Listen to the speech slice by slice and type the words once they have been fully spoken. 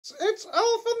It's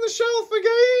Elf on the Shelf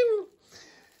again.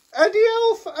 Eddie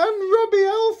Elf and Robbie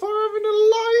Elf are having a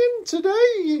lie-in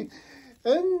today.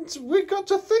 And we've got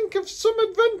to think of some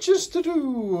adventures to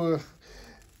do.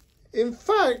 In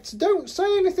fact, don't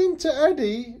say anything to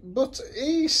Eddie, but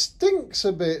he stinks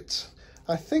a bit.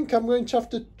 I think I'm going to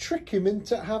have to trick him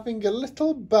into having a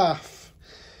little bath.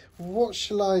 What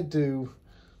shall I do?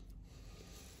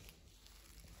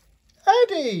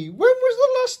 Eddie, when was the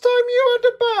last time you had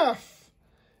a bath?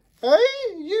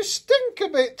 Hey, you stink a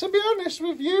bit, to be honest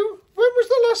with you. When was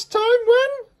the last time?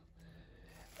 When?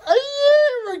 A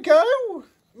year ago?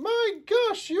 My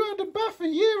gosh, you had a bath a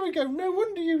year ago. No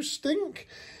wonder you stink.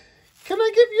 Can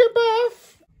I give you a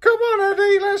bath? Come on,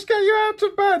 Eddie, let's get you out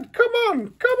of bed. Come on,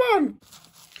 come on.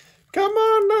 Come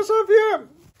on, let's have you.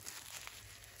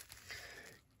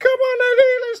 Come on,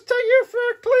 Eddie, let's take you for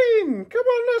a clean. Come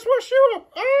on, let's wash you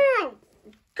up. Ah!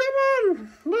 Come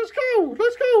on, let's go,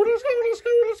 let's go, let's go, let's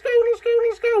go, let's go, let's go,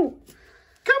 let's go.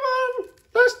 Come on,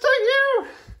 let's take you.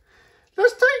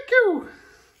 Let's take you.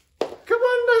 Come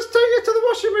on, let's take you to the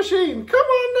washing machine. Come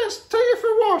on, let's take you for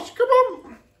a wash. Come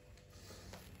on.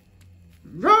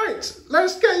 Right,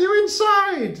 let's get you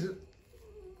inside.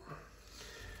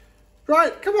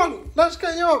 Right, come on, let's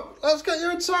get you up. Let's get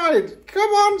you inside. Come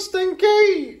on,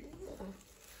 Stinky.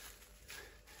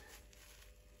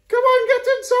 Come on, get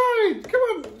inside. Come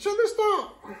on, shut this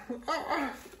door.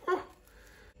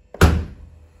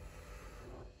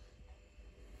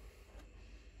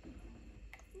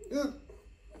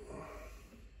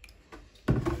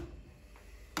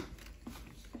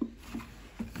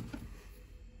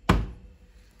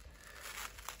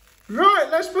 Right,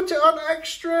 let's put it on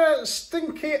extra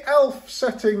Stinky Elf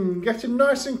setting. Get him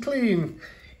nice and clean.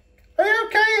 Are you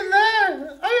okay in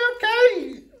there? Are you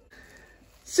okay?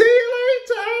 See you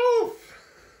later, Elf.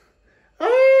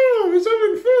 Oh, he's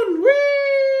having fun. Whee!